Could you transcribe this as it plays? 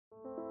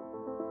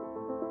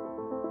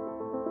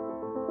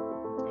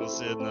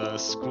was in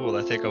school.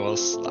 I think I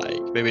was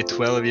like maybe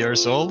 12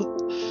 years old.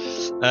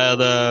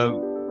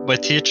 And my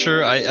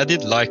teacher, I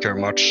didn't like her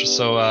much.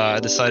 So I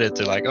decided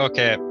to like,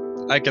 okay,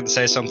 I can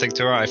say something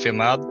to her. I feel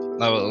mad.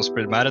 I was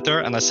pretty mad at her.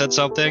 And I said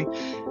something.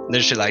 And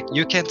then she like,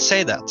 you can't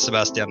say that,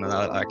 Sebastian. And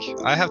I like,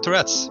 I have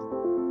Tourette's.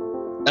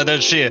 And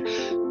then she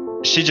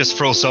just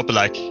froze up and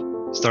like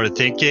started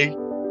thinking.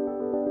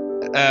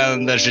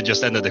 And then she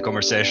just ended the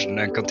conversation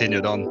and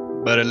continued on.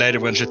 But later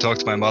when she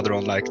talked to my mother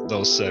on like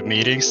those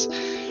meetings,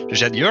 she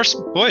said, your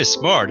boy is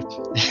smart.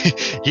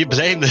 He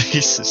blamed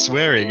his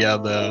swearing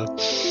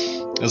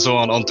and so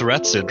on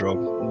Tourette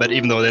syndrome. But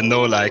even though they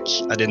know like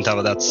I didn't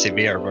have that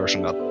severe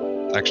version, that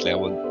actually I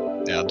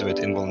would do it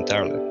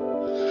involuntarily.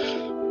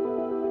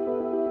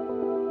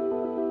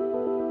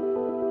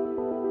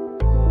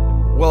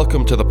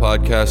 Welcome to the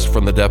podcast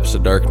From the Depths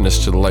of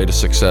Darkness to the Light of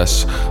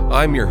Success.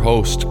 I'm your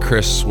host,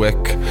 Chris Swick,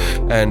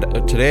 and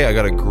today I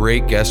got a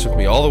great guest with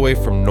me all the way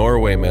from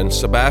Norway, man,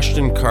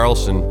 Sebastian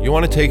Karlsson. You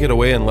want to take it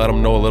away and let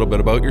them know a little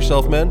bit about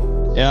yourself, man?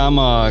 Yeah, I'm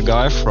a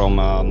guy from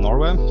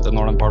Norway, the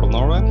northern part of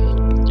Norway.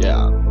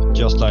 Yeah,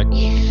 just like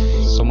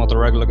somewhat a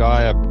regular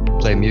guy. I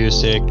play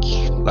music,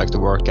 like to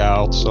work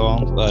out, so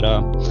on. But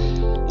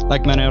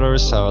like many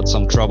others, I had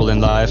some trouble in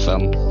life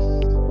and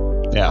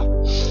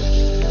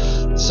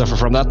suffer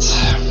from that.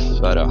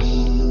 But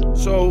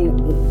so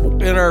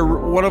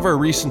in one of our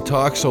recent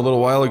talks a little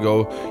while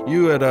ago,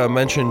 you had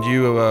mentioned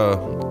you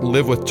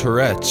live with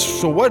Tourette's.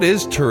 So what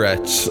is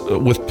Tourette's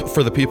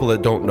for the people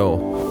that don't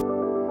know?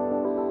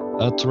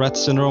 Tourette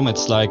syndrome,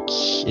 it's like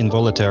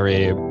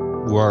involuntary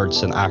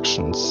words and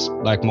actions.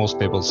 Like most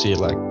people see,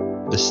 like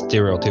the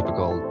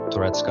stereotypical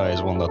Tourette's guy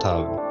is one that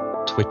have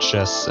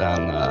twitches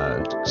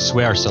and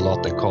swears a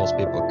lot and calls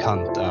people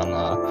cunt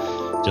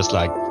and just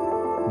like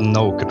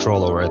no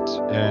control over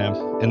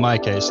it. In my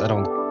case, I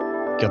don't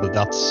get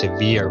that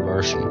severe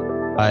version.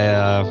 I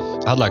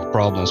had like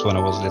problems when I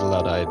was little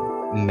that I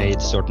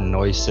made certain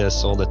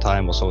noises all the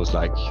time. Was always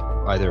like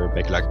either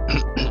making like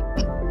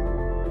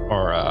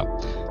or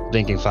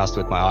blinking fast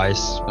with my eyes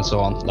and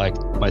so on. Like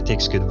my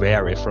tics could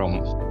vary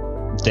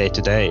from day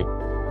to day.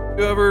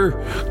 You ever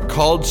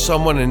called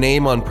someone a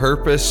name on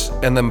purpose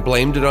and then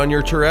blamed it on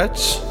your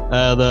Tourette's?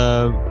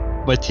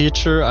 My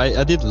teacher,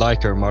 I didn't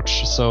like her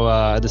much, so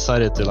I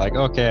decided to like,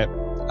 okay,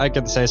 I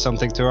can say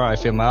something to her. I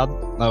feel mad.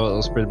 I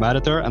was pretty mad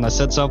at her, and I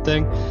said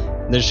something.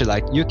 And then she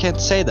like, you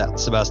can't say that,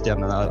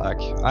 Sebastian. And I like,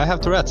 I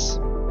have Tourette's.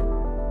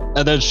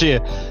 And then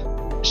she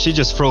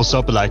just froze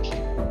up and like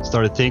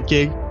started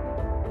thinking.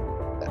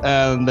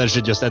 And then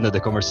she just ended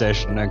the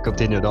conversation and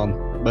continued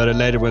on. But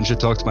later when she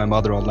talked to my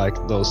mother on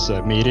like those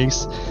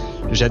meetings,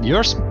 she said,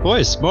 your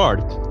boy is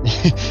smart.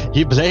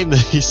 He blamed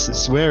his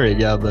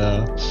swearing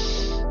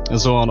and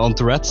so on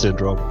Tourette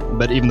syndrome.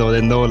 But even though they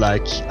know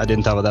like I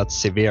didn't have that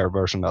severe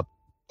version, that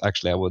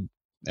actually I would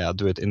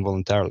do it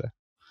involuntarily.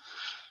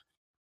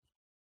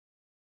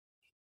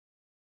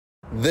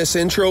 This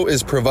intro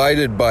is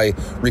provided by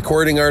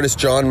recording artist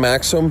John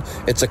Maxim.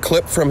 It's a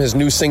clip from his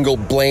new single,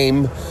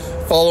 Blame.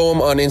 Follow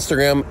him on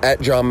Instagram at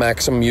John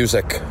Maxim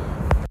Music.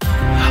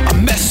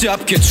 I mess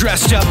up, get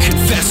dressed up,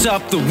 confess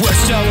up. The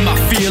worst of my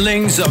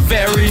feelings are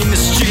very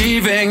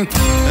mischieving.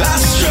 I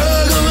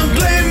struggle and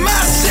blame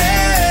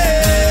myself.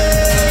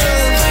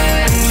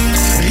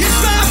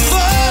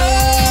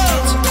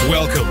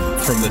 Welcome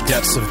from the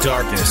depths of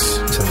darkness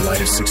to the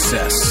light of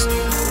success.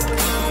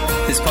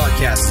 This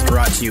podcast is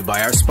brought to you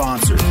by our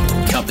sponsor,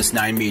 Compass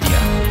 9 Media.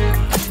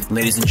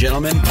 Ladies and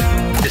gentlemen,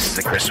 this is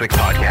the Chris Swick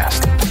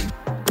Podcast.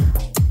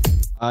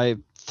 I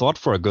thought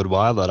for a good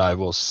while that I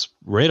was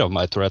rid of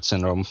my Tourette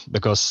syndrome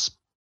because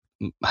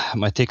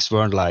my tics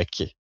weren't like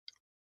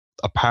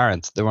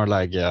apparent. They weren't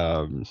like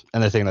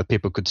anything that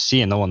people could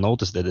see and no one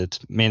noticed it.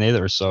 Me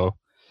neither. So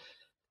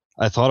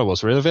I thought I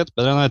was rid of it.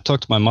 But then I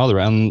talked to my mother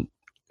and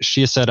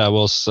she said I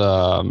was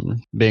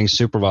being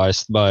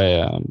supervised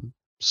by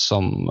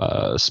some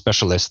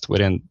specialist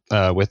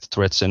with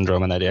Tourette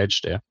syndrome and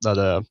ADHD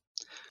that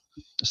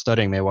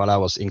studying me while I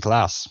was in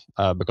class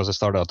because I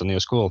started at a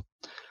new school.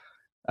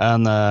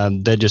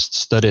 And they just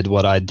studied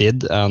what I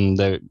did and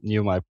they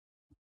knew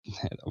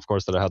of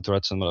course, that I had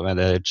Tourette syndrome and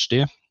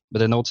ADHD. But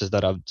they noticed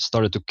that I've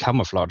started to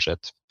camouflage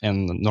it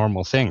in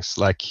normal things.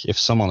 Like if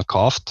someone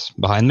coughed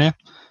behind me,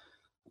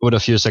 would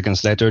a few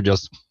seconds later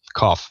just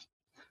cough.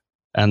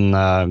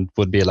 And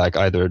would be like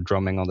either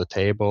drumming on the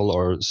table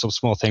or some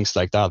small things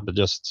like that, but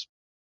just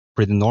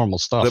pretty normal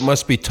stuff. It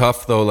must be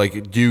tough though.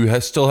 Like, do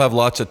you still have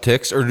lots of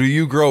tics, or do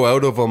you grow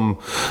out of them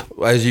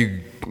as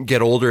you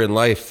get older in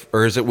life,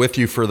 or is it with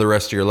you for the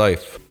rest of your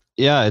life?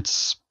 Yeah,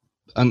 it's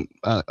an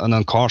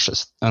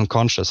unconscious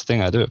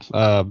thing I do.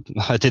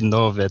 I didn't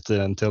know of it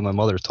until my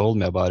mother told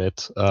me about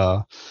it.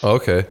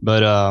 Okay.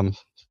 But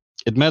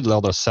it made a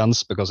lot of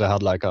sense because I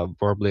had like a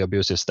verbally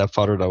abusive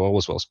stepfather that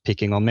always was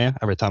picking on me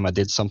every time I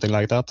did something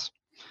like that.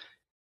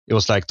 It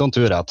was like, don't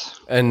do that.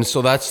 And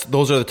so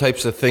those are the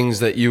types of things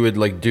that you would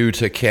like do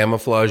to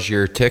camouflage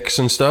your tics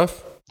and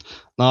stuff?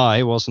 No,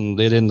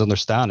 they didn't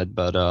understand it,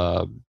 but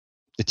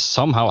it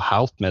somehow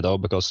helped me though,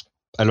 because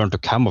I learned to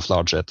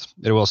camouflage it.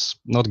 It was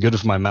not good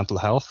for my mental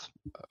health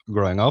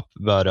growing up,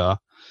 but I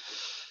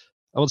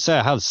would say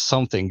I had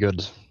something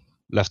good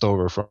left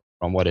over from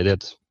what I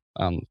did,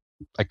 and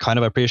I kind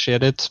of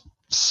appreciate it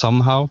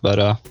somehow.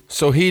 But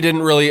So he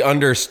didn't really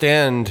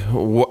understand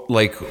what,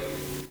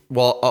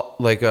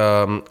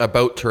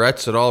 about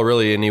Tourette's at all,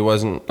 really, and he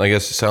wasn't, I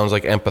guess it sounds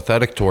like,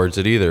 empathetic towards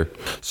it either.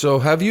 So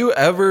have you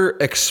ever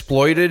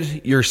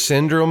exploited your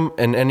syndrome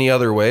in any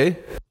other way?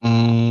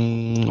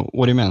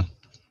 What do you mean?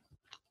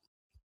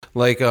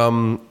 Like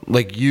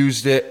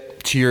used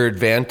it to your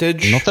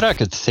advantage? Not that I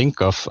could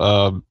think of.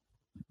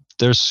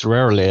 There's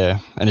rarely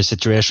any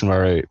situation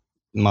where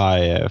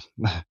my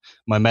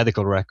my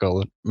medical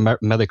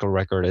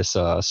record is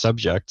a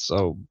subject,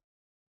 so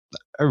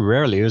I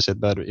rarely use it.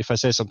 But if I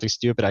say something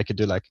stupid, I could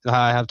do like,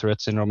 I have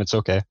Tourette syndrome, it's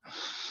okay.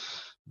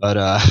 But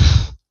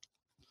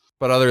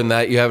But other than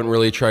that, you haven't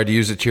really tried to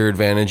use it to your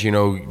advantage,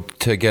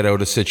 to get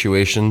out of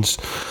situations.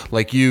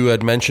 Like you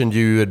had mentioned,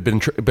 you had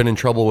been in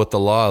trouble with the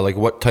law. Like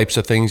what types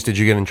of things did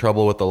you get in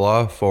trouble with the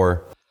law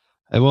for?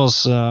 It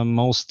was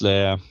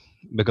mostly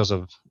because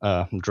of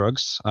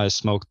drugs. I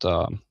smoked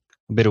a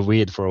bit of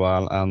weed for a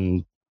while,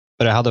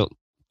 but I had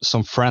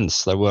some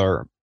friends that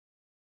were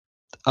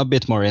a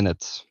bit more in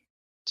it,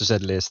 to say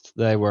the least.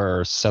 They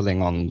were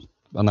selling on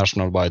a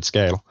national-wide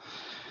scale.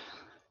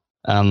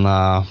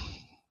 And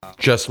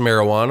just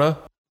marijuana?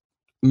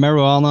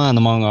 Marijuana, and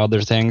among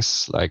other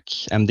things like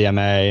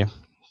MDMA,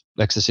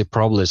 ecstasy,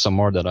 probably some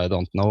more that I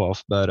don't know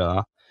of.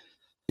 But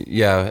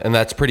yeah, and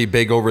that's pretty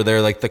big over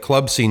there. Like the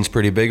club scene's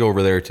pretty big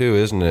over there too,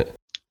 isn't it?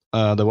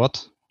 The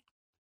what?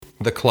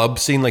 The club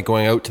scene, like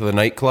going out to the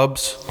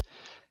nightclubs?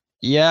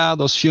 Yeah,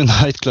 those few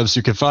nightclubs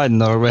you can find in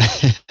Norway.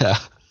 Yeah.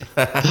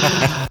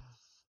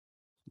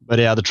 But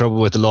yeah, the trouble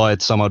with the law,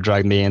 it somehow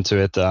dragged me into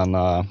it,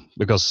 and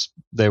because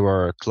they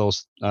were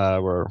close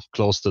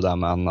to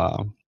them,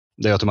 and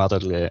they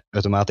automatically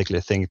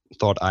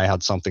thought I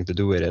had something to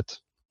do with it.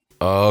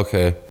 Oh,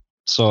 okay.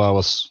 So I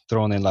was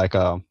thrown in like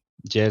a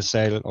jail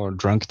cell or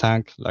drunk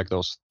tank, like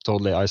those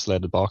totally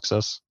isolated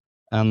boxes,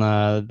 and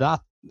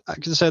that, I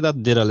could say,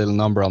 that did a little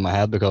number on my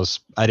head, because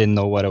I didn't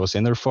know what I was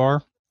in there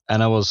for,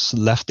 and I was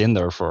left in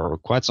there for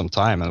quite some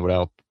time, and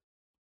without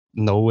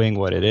knowing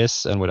what it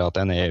is and without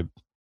any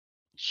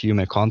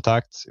human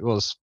contact. It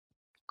was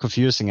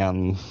confusing,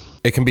 and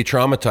it can be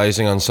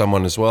traumatizing on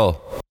someone as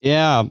well.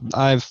 Yeah,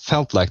 I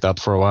felt like that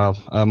for a while.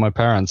 My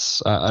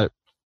parents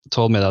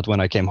told me that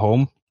when I came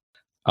home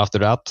after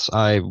that,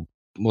 I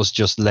was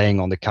just laying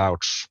on the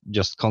couch,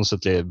 just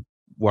constantly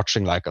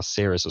watching like a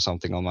series or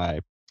something on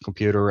my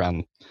computer,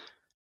 and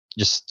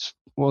just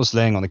was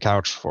laying on the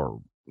couch for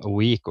a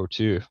week or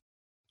two,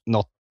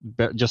 not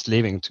just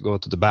leaving to go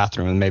to the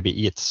bathroom and maybe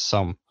eat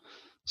some.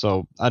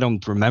 So I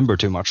don't remember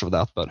too much of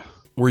that. But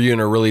were you in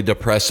a really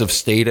depressive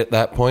state at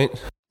that point?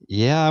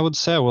 Yeah, I would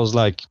say I was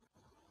like,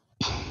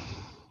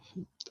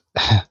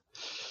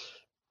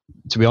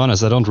 to be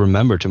honest, I don't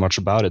remember too much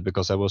about it,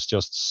 because I was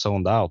just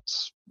zoned out.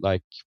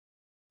 Like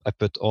I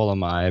put all of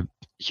my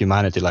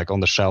humanity like on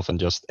the shelf and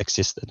just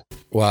existed.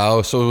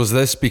 Wow. So was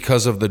this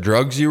because of the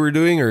drugs you were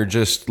doing, or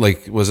just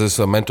like, was this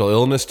a mental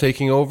illness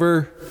taking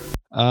over?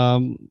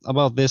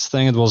 About this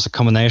thing, it was a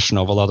combination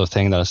of a lot of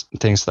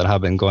things that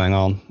have been going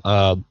on.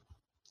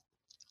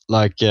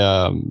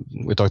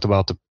 We talked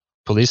about the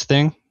police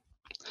thing,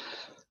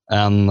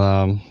 and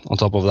on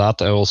top of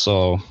that, I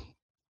also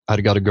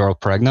had got a girl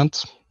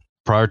pregnant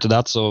prior to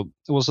that. So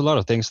it was a lot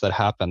of things that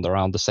happened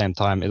around the same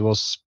time.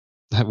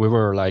 We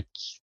were like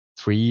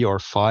 3 or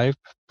 5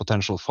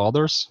 potential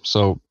fathers.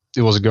 So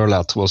it was a girl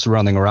that was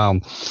running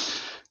around,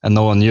 and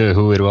no one knew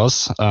who it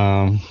was.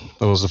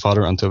 It was the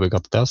father until we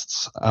got the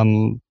tests.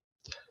 And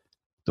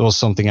there was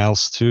something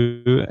else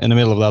too in the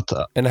middle of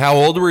that. And how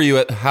old were you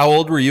at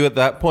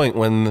that point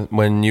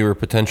when you were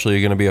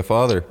potentially going to be a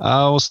father?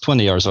 I was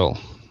 20 years old.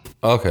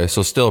 Okay,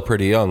 so still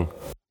pretty young.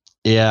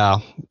 Yeah,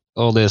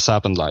 all this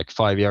happened like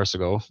 5 years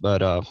ago.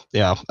 But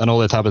yeah, and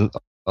all it happened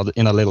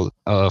in a little,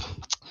 a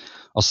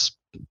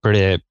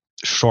pretty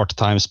short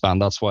time span.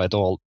 That's why it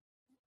all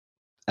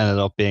ended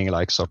up being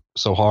like so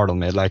hard on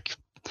me. Like,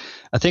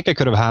 I think I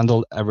could have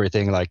handled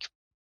everything like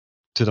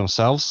to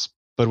themselves,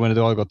 but when it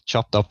all got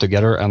chopped up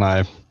together, and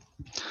I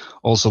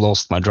also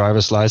lost my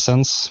driver's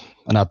license,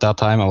 and at that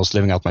time I was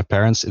living at my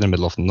parents in the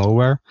middle of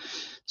nowhere,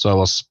 so I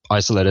was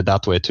isolated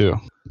that way too.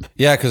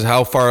 Yeah, because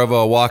how far of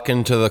a walk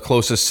into the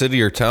closest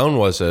city or town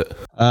was it?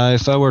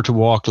 If I were to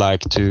walk like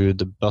to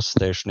the bus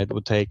station, it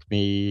would take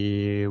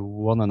me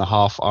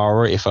 1.5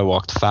 hours if I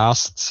walked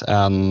fast,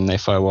 and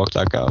if I walked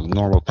like a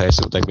normal pace,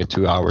 it would take me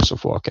 2 hours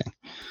of walking.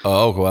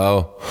 Oh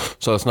wow!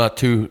 So it's not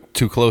too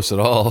close at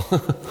all.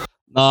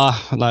 Nah,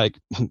 like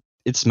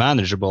it's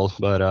manageable,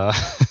 but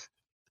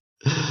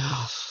it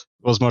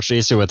was much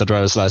easier with the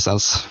driver's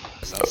license.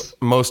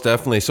 Most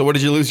definitely. So what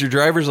did you lose your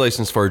driver's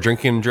license for?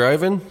 Drinking and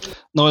driving?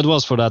 No, it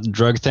was for that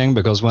drug thing,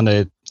 because when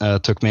they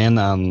took me in,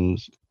 and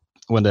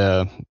when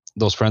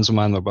those friends of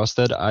mine were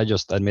busted, I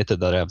just admitted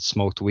that I had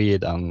smoked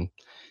weed and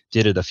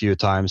did it a few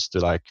times to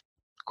like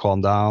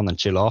calm down and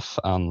chill off.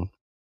 And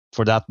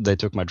for that, they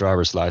took my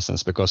driver's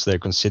license, because they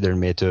considered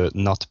me to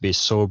not be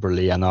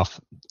soberly enough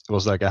it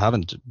was like I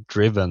haven't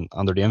driven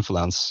under the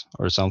influence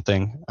or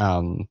something.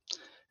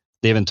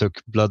 They even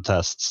took blood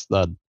tests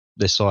that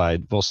they saw I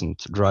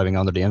wasn't driving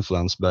under the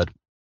influence, but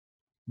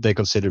they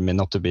considered me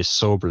not to be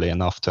soberly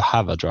enough to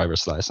have a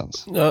driver's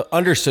license.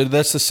 Understood.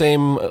 That's the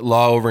same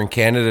law over in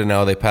Canada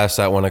now. They passed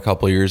that one a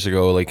couple of years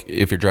ago. Like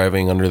if you're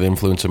driving under the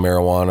influence of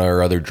marijuana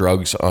or other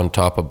drugs on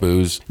top of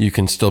booze, you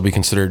can still be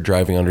considered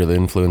driving under the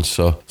influence.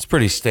 So it's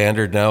pretty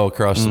standard now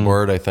across the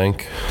board, I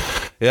think.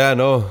 Yeah,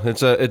 no,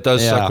 it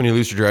does suck when you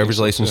lose your driver's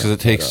license because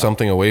it takes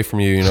something away from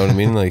you. You know what I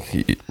mean?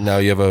 Like now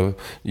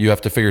you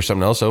have to figure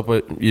something else out,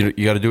 but you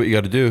got to do what you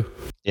got to do.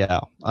 Yeah,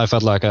 I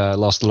felt like I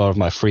lost a lot of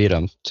my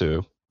freedom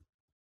to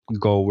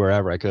go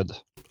wherever I could.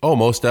 Oh,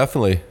 most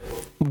definitely.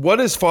 What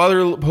has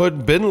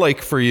fatherhood been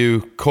like for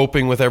you,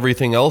 coping with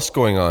everything else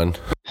going on?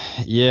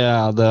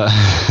 Yeah, the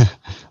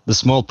the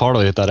small part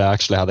of it that I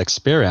actually had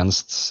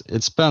experienced,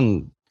 it's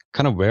been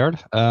kind of weird.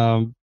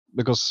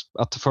 Because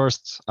at the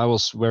first I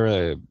was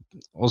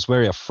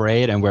very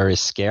afraid and very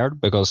scared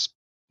because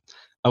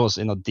I was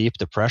in a deep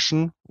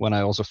depression when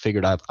I also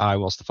figured out I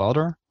was the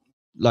father.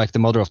 Like the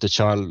mother of the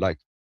child, like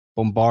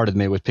bombarded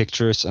me with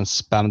pictures and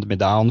spammed me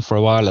down for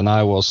a while, and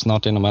I was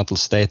not in a mental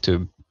state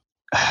to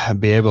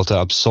be able to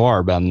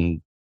absorb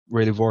and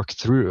really work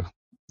through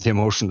the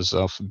emotions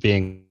of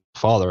being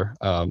father.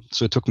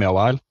 So it took me a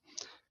while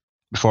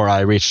before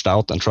I reached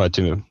out and tried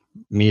to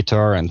meet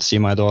her and see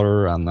my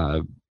daughter, and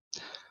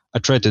I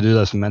tried to do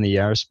that for many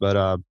years,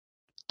 but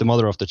the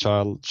mother of the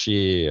child,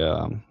 she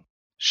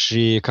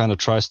kind of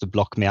tries to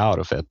block me out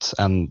of it,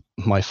 and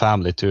my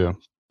family too.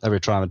 Every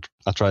time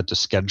I tried to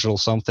schedule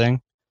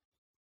something,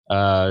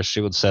 she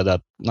would say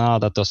that, no,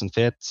 that doesn't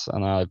fit.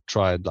 And I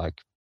tried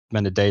like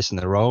many days in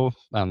a row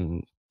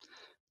and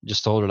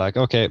just told her like,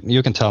 okay,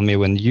 you can tell me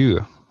when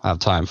you have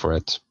time for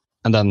it.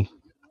 And then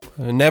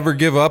never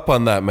give up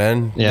on that,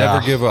 man. Yeah,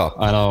 never give up.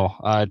 I know.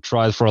 I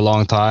tried for a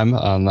long time,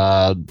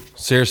 and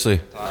seriously,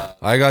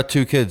 I got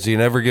 2 kids. You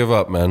never give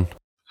up, man.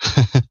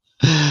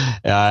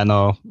 Yeah, I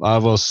know. I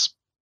was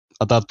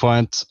at that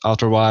point.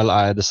 After a while,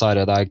 I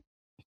decided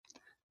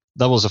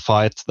that was a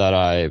fight that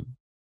I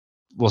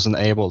wasn't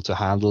able to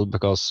handle,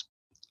 because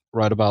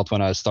right about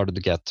when I started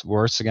to get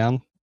worse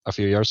again a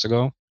few years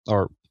ago,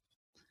 or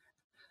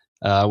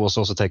I was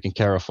also taking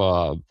care of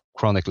a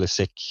chronically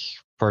sick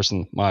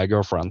person, my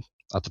girlfriend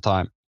at the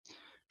time.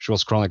 She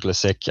was chronically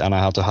sick and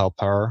I had to help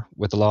her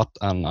with a lot,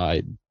 and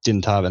I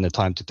didn't have any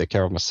time to take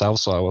care of myself,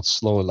 so I was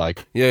slowly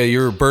like... Yeah,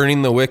 you were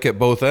burning the wick at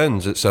both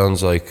ends, it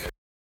sounds like.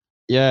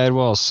 Yeah, it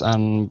was.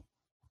 And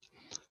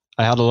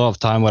I had a lot of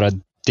time where I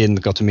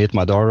didn't get to meet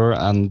my daughter,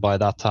 and by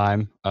that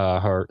time,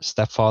 her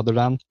stepfather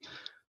then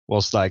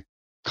was like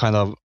kind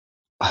of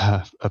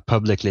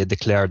publicly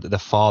declared the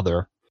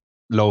father,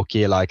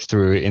 low-key, like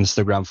through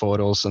Instagram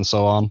photos and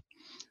so on.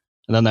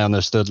 And then I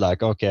understood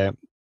like, okay,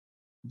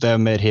 they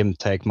made him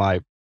take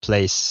my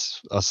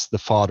place as the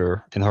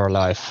father in her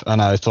life,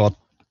 and I thought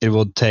it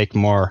would take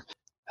more,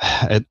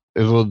 it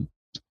would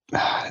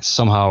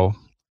somehow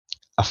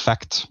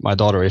affect my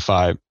daughter if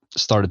I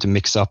started to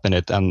mix up in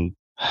it and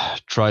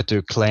try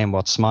to claim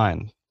what's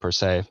mine per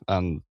se,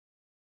 and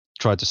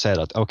try to say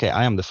that, okay,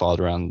 I am the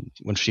father, and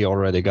when she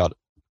already got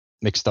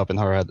mixed up in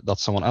her head that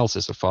someone else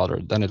is the father,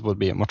 then it would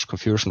be much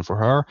confusion for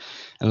her,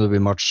 and it would be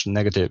much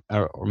negative,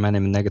 or many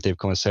negative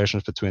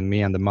conversations between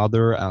me and the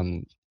mother,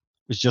 and it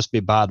would just be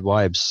bad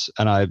vibes.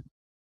 And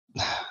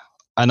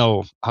I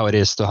know how it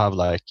is to have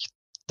like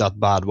that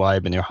bad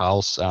vibe in your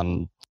house,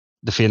 and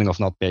the feeling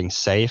of not being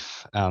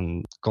safe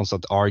and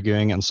constant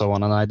arguing and so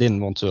on, and I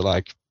didn't want to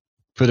like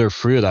put her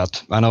through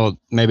that. I know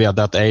maybe at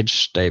that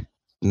age they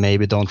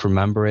maybe don't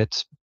remember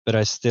it, but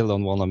I still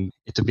don't want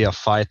it to be a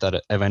fight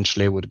that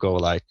eventually would go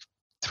like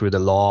through the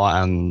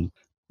law and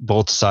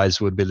both sides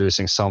would be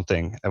losing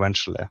something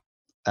eventually.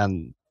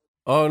 And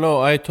oh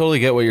no, I totally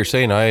get what you're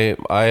saying. I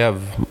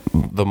have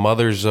the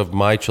mothers of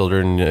my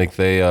children, like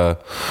they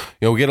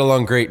we get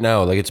along great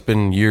now. Like it's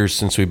been years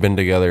since we've been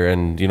together,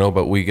 and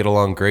but we get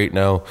along great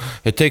now.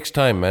 It takes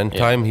time, man. Yeah.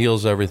 Time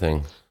heals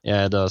everything.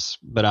 Yeah, it does.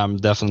 But I'm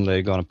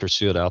definitely going to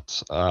pursue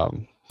that.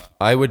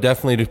 I would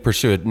definitely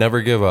pursue it.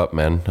 Never give up,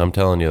 man. I'm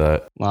telling you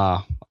that.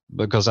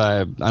 Because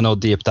I know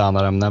deep down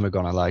that I'm never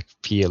going to like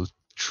feel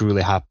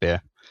truly happy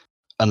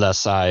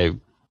unless I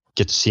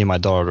get to see my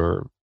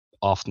daughter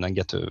often and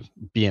get to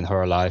be in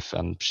her life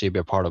and she be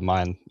a part of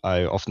mine.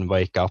 I often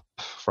wake up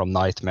from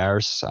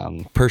nightmares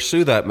and...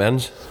 Pursue that,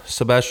 man.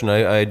 Sebastian,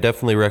 I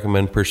definitely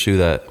recommend pursue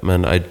that,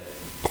 man.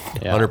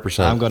 100%.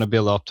 I'm going to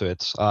build up to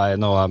it. I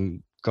know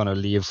I'm going to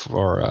leave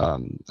for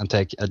and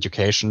take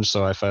education,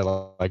 so I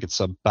feel like it's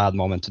a bad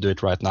moment to do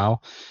it right now,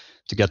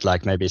 to get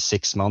like maybe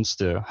 6 months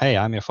to, hey,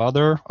 I'm your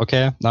father.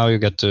 Okay, now you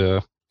get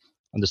to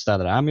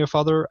understand that I'm your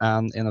father,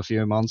 and in a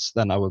few months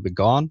then I will be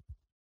gone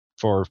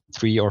for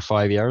 3 or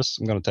 5 years.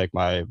 I'm going to take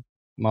my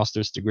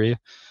master's degree,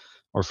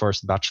 or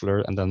first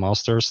bachelor and then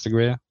master's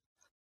degree.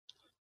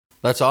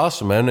 That's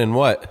awesome, man. In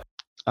what?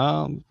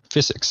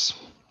 Physics.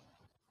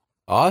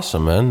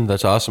 Awesome, man.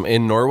 That's awesome.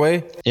 In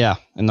Norway? Yeah,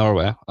 in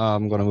Norway.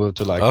 I'm going to move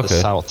to the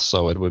south,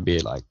 so it would be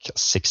like a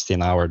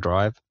 16-hour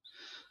drive.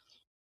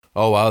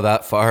 Oh, wow.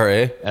 That far,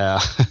 eh? Yeah.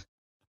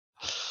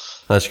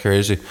 That's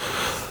crazy.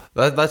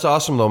 That's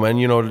awesome though, man.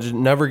 You know, just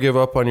never give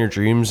up on your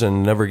dreams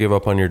and never give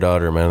up on your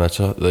daughter, man.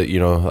 You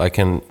know, I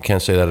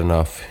can't say that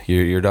enough.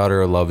 Your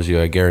daughter loves you.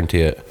 I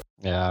guarantee it.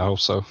 Yeah, I hope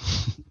so.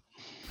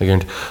 I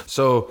guarantee.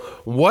 So,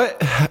 what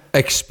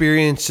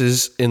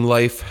experiences in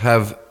life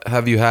have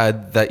you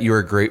had that you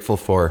are grateful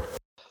for?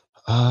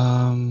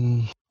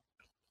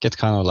 Get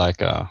kind of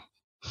like a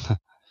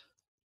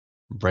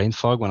brain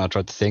fog when I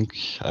try to think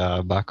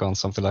back on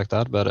something like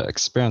that. But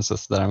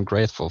experiences that I'm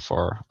grateful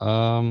for.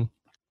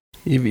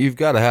 You've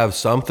got to have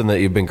something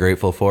that you've been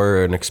grateful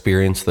for, an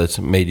experience that's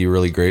made you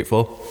really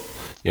grateful.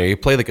 You know, you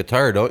play the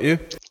guitar, don't you?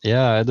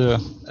 Yeah, I do.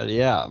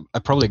 Yeah, I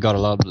probably got a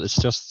lot, but it's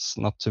just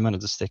not too many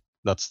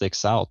that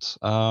sticks out.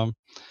 Yeah,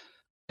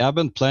 I've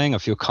been playing a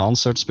few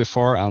concerts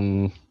before,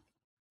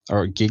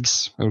 or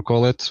gigs, we would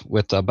call it,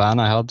 with a band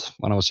I had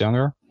when I was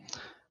younger,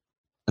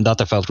 and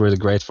that I felt really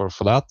grateful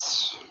for that,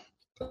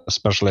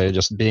 especially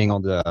just being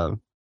on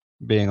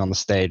the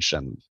stage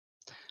and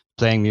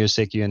playing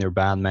music you and your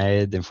band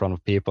made in front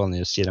of people, and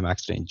you see them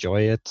actually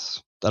enjoy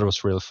it. That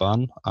was really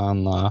fun,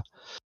 and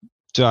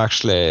to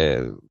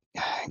actually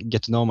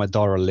get to know my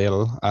daughter a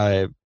little,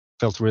 I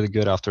felt really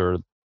good after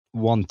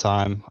one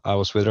time I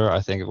was with her. I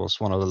think it was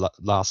one of the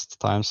last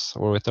times I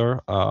was with her.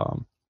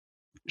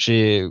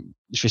 She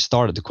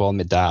started to call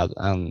me dad,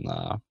 and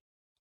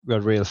we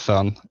had real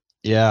fun.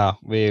 Yeah,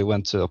 we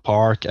went to a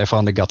park. I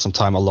finally got some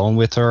time alone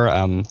with her,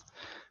 and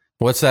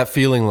what's that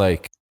feeling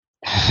like?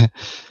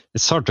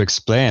 It's hard to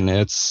explain.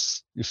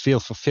 You feel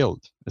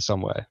fulfilled in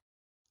some way.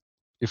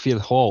 You feel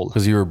whole.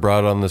 Because you were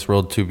brought on this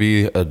world to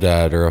be a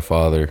dad or a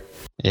father.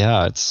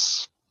 Yeah,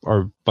 it's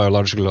our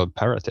biological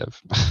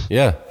imperative.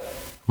 Yeah,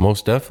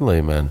 most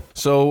definitely, man.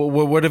 So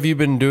what have you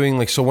been doing?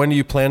 Like, so when do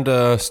you plan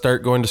to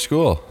start going to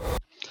school?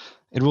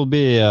 It will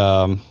be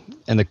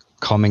in the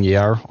coming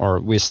year,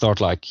 or we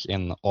start like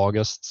in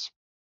August,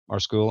 our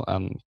school,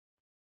 and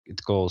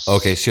it goes.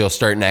 Okay, so you'll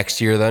start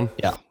next year then?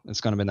 Yeah, it's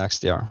going to be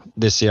next year.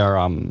 This year,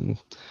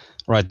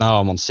 right now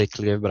I'm on sick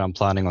leave, but I'm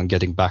planning on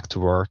getting back to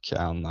work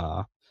and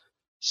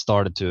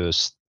started to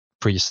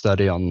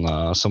pre-study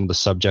on some of the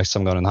subjects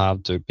I'm going to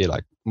have to be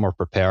like more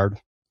prepared.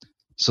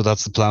 So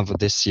that's the plan for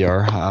this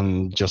year,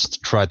 and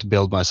just try to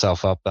build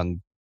myself up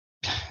and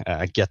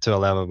get to a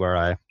level where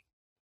I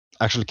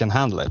actually can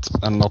handle it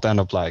and not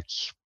end up like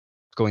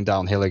going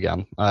downhill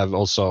again. I've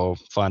also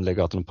finally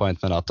got an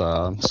appointment at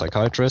a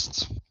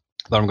psychiatrist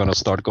that I'm going to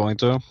start going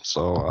to.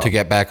 So to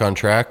get back on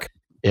track?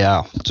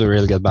 Yeah, to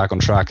really get back on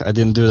track. I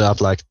didn't do that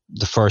like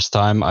the first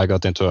time I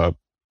got into a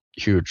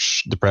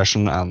huge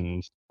depression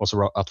and was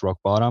at rock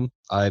bottom.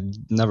 I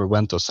never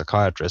went to a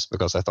psychiatrist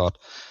because I thought,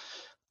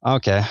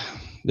 okay,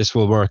 this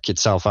will work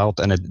itself out,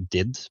 and it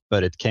did,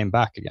 but it came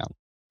back again.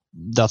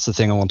 That's the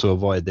thing I want to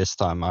avoid this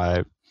time.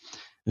 I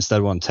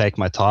instead want to take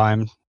my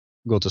time,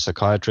 go to a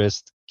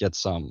psychiatrist, get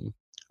some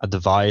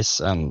advice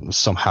and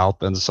some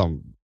help and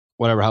some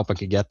whatever help I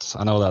can get.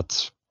 I know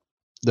that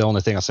the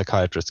only thing a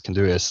psychiatrist can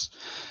do is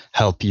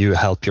help you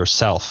help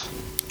yourself.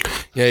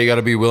 Yeah, you got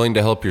to be willing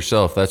to help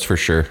yourself. That's for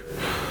sure.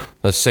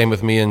 That's the same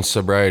with me in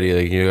sobriety.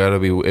 Like, you got to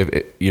be,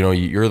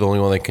 you're the only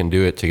one that can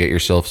do it to get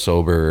yourself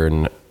sober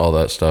and all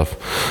that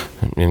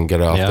stuff and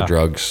get off the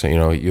drugs. You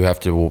know, you have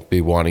to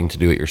be wanting to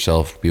do it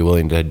yourself, be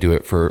willing to do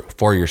it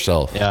for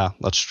yourself. Yeah,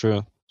 that's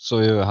true. So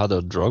you had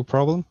a drug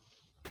problem?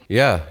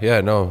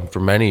 Yeah, no, for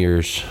many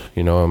years.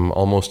 You know, I'm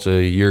almost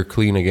a year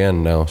clean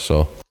again now,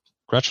 so.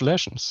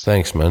 Congratulations.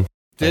 Thanks, man.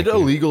 Did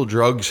illegal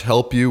drugs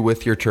help you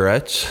with your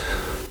Tourette's,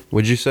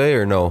 would you say,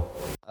 or no?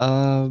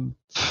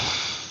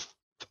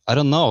 I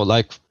don't know.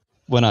 Like,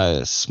 when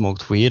I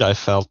smoked weed, I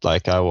felt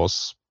like I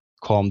was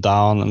calmed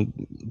down,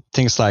 and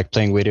things like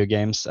playing video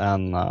games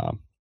and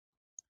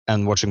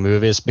watching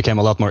movies became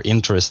a lot more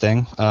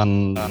interesting.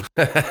 And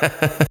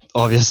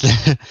obviously,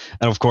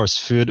 and of course,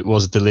 food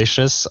was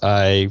delicious.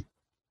 I've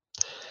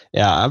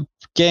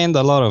gained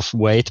a lot of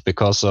weight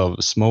because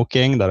of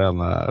smoking that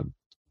I'm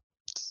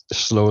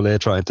slowly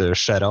trying to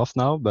shed off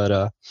now.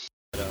 But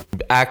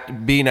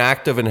being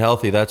active and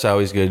healthy, that's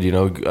always good. You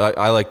know,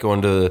 I like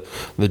going to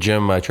the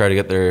gym. I try to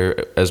get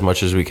there as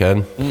much as we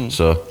can.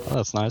 So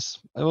that's nice.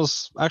 It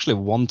was actually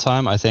one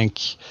time I think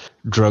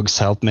drugs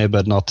helped me,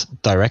 but not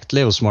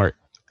directly. It was more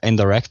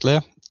indirectly.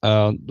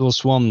 There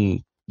was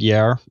one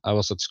year I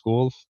was at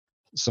school,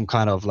 some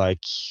kind of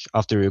like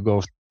after you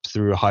go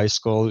through high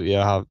school,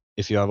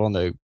 if you have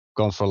only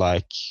gone for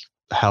like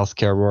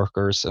healthcare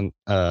workers and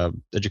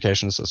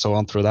educations and so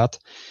on through that,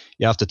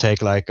 you have to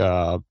take like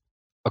a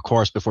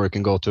course before you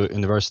can go to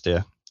university,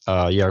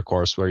 a year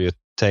course where you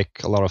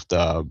take a lot of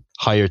the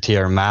higher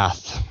tier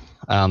math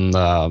and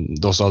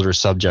those other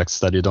subjects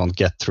that you don't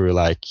get through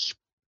like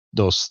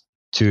those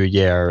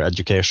 2-year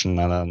education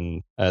and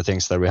then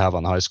things that we have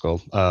on high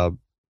school.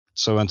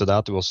 So into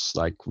that, it was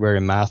like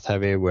very math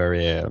heavy,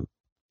 very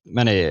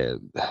many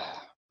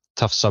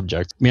tough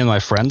subjects. Me and my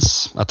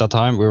friends at that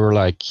time, we were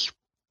like,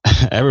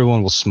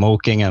 everyone was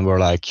smoking and we're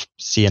like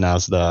seen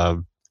as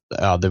the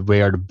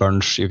weird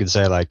bunch, you could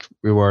say. Like,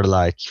 we were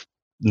like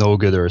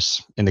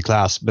no-gooders in the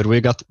class, but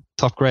we got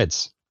top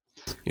grades.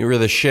 You were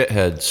the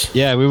shitheads.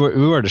 Yeah, we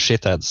were the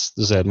shitheads,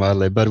 to say it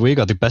mildly, but we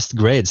got the best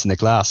grades in the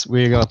class.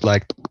 We got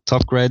like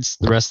top grades.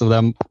 The rest of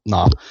them,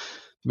 nah,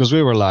 because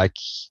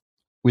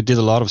we did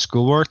a lot of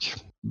schoolwork,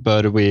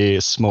 but we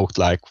smoked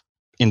like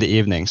in the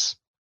evenings.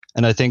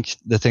 And I think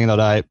the thing that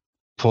I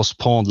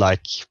postponed,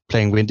 like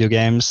playing video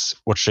games,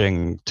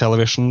 watching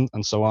television,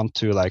 and so on,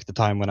 to like the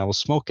time when I was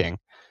smoking,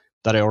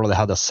 that I already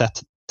had a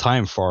set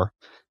time for,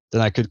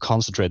 then I could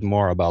concentrate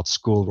more about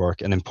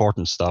schoolwork and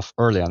important stuff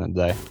early on in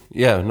the day.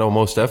 Yeah, no,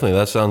 most definitely.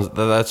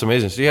 That's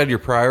amazing. So you had your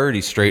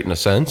priorities straight in a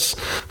sense.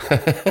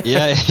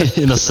 Yeah,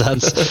 in a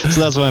sense.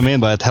 So that's what I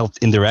mean by it helped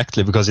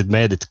indirectly, because it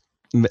made it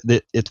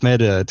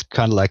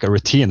kind of like a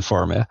routine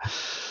for me.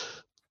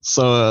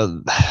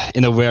 So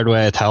in a weird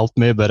way, it helped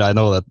me, but I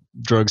know that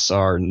drugs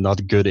are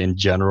not good in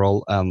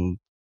general. And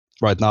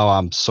right now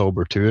I'm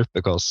sober too,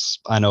 because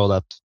I know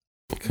that.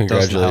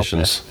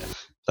 Congratulations.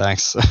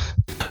 Thanks.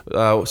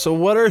 So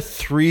what are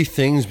 3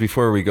 things,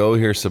 before we go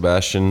here,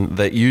 Sebastian,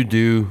 that you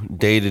do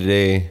day to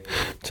day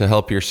to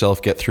help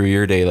yourself get through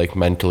your day, like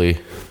mentally,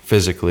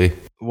 physically?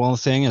 One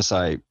thing is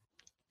I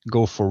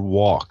go for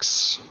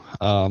walks.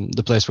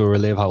 The place where we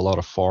live have a lot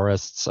of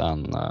forests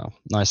and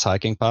nice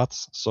hiking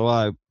paths. So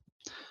I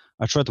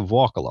try to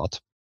walk a lot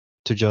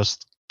to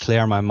just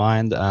clear my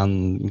mind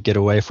and get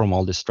away from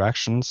all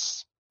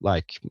distractions,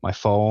 like my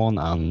phone,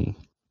 and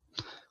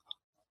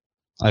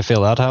I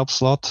feel that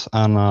helps a lot.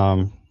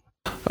 And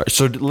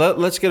so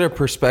let's get a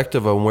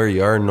perspective on where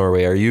you are in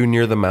Norway. Are you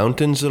near the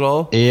mountains at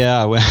all?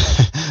 Yeah,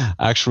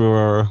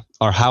 actually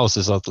our house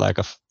is at like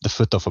the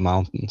foot of a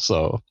mountain.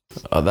 So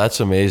that's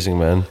amazing,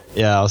 man.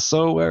 Yeah,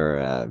 so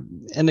we're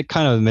in the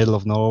kind of middle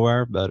of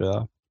nowhere,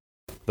 but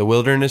the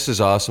wilderness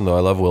is awesome though. I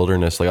love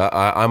wilderness. Like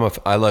I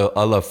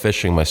love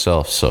fishing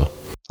myself. So.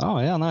 Oh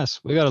yeah, nice.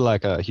 We got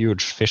like a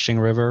huge fishing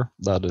river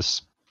that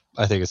is,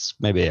 I think it's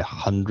maybe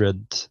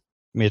 100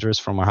 meters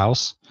from our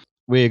house.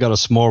 We got a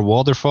small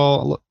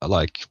waterfall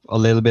like a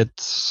little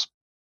bit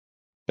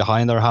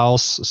behind our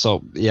house.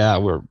 So yeah,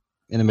 we're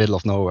in the middle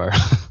of nowhere.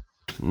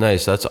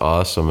 Nice. That's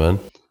awesome, man.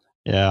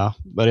 Yeah,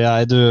 but yeah,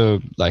 I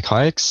do like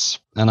hikes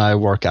and I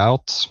work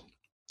out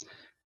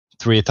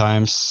 3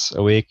 times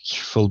a week,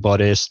 full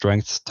body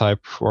strength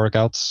type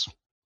workouts,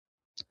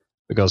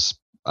 because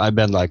I've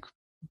been like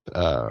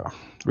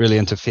really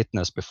into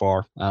fitness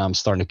before, and I'm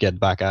starting to get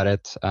back at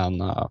it.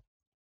 And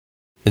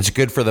it's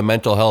good for the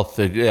mental health.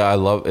 Yeah, I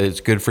love it.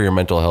 It's good for your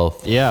mental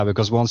health. Yeah,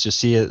 because once you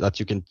see that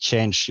you can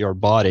change your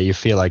body, you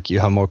feel like you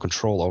have more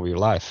control over your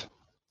life.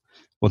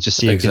 Once you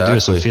see you can do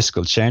some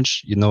physical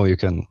change, you know you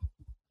can.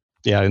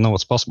 Yeah, you know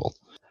what's possible.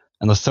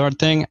 And the third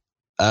thing,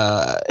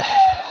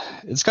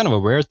 it's kind of a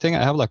weird thing.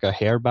 I have like a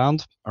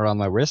hairband around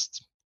my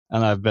wrist,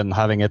 and I've been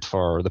having it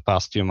for the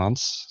past few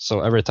months.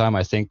 So every time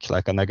I think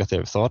like a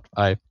negative thought,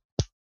 I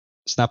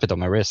snap it on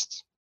my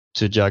wrist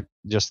to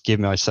just give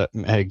me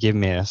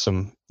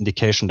some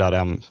indication that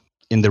I'm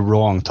in the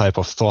wrong type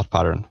of thought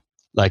pattern.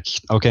 Like,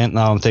 okay,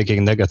 now I'm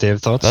thinking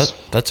negative thoughts.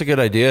 That's a good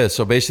idea.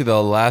 So basically, the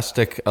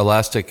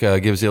elastic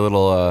gives you a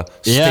little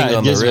sting on the wrist. Yeah,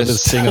 it gives you a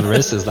sting on the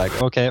wrist. It's like,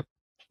 okay,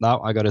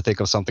 now I got to think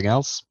of something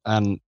else.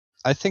 And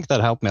I think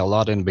that helped me a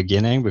lot in the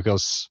beginning,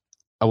 because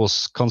I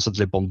was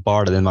constantly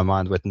bombarded in my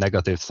mind with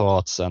negative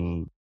thoughts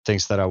and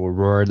things that I was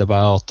worried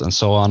about and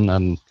so on.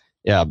 And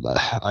yeah,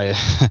 I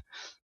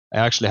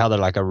actually had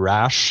like a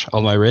rash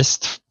on my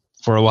wrist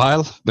for a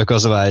while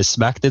because I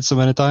smacked it so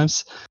many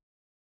times.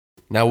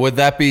 Now, would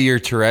that be your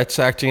Tourette's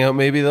acting out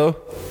maybe though?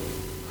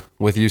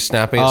 With you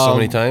snapping it so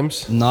many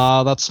times?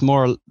 No, that's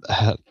more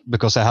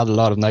because I had a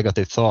lot of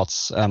negative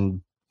thoughts.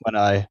 And when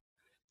I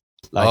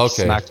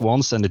smacked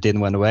once and it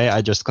didn't went away,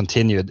 I just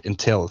continued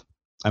until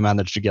I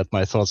managed to get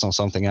my thoughts on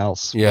something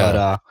else. Yeah.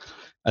 But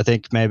I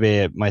think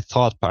maybe my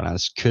thought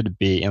patterns could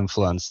be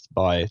influenced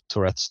by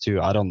Tourette's too.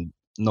 I don't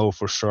know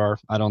for sure.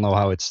 I don't know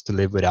how it's to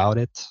live without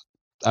it.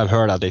 I've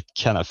heard that it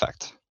can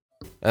affect.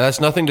 And that's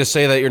nothing to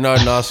say that you're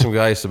not an awesome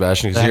guy,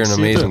 Sebastian, because you're an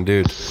amazing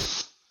dude.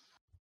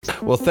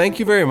 Well, thank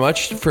you very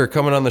much for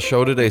coming on the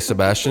show today,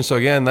 Sebastian. So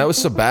again, that was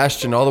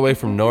Sebastian all the way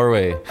from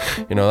Norway.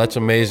 You know, that's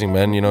amazing,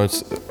 man. You know,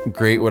 it's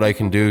great what I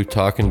can do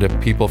talking to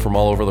people from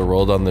all over the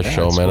world on this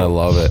show, man. Cool. I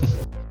love it.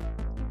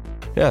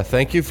 Yeah,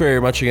 thank you very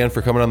much again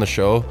for coming on the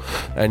show.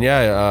 And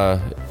yeah,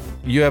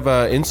 you have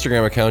an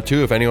Instagram account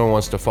too, if anyone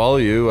wants to follow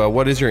you.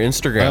 What is your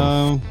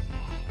Instagram?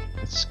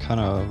 It's kind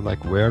of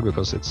like weird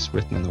because it's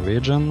written in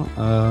Norwegian.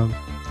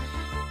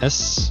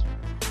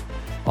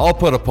 I'll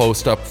put a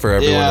post up for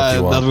everyone if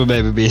you want. That would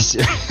maybe be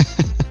easier.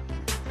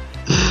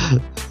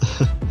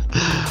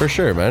 For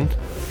sure, man.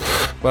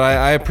 But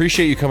I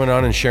appreciate you coming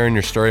on and sharing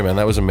your story, man.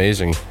 That was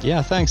amazing.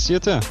 Yeah, thanks. You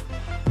too.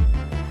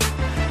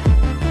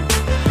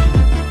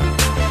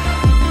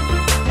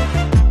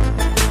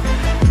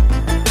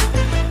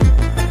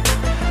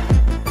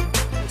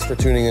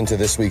 Tuning into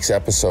this week's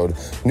episode.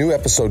 New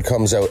episode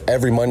comes out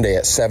every Monday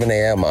at 7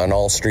 a.m. on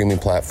all streaming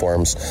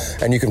platforms.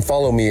 And you can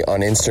follow me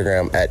on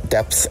Instagram at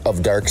Depth of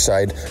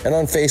Darkside and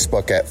on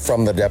Facebook at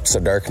From the Depths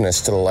of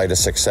Darkness to the Light of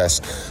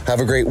Success. Have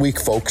a great week,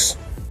 folks.